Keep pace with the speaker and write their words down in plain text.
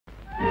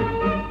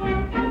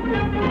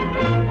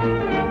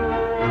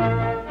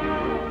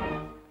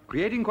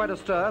Creating quite a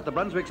stir at the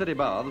Brunswick City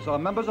Baths are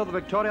members of the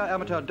Victoria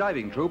Amateur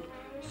Diving Troupe,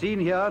 seen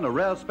here in a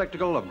rare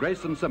spectacle of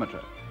grace and symmetry.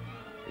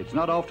 It's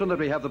not often that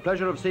we have the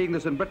pleasure of seeing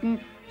this in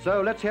Britain, so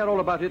let's hear all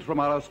about it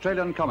from our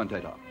Australian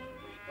commentator.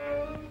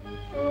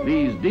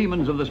 These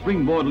demons of the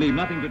springboard leave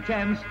nothing to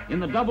chance in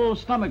the double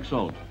stomach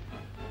salt.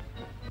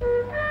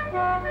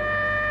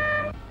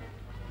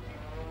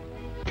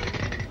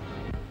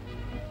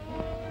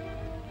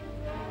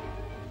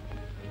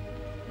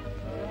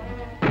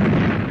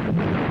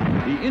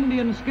 The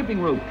Indian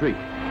skipping rope trick.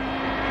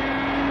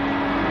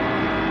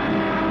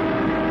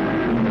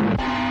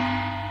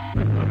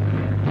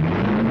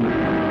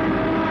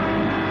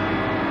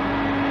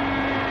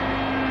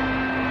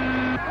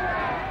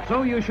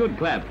 So you should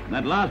clap.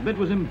 That last bit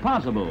was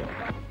impossible.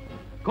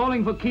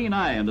 Calling for keen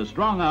eye and a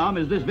strong arm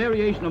is this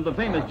variation of the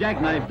famous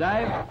jackknife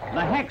dive,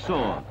 the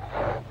hacksaw.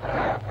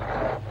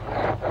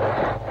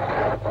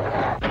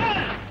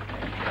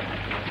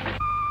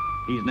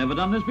 He's never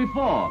done this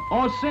before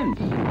or since.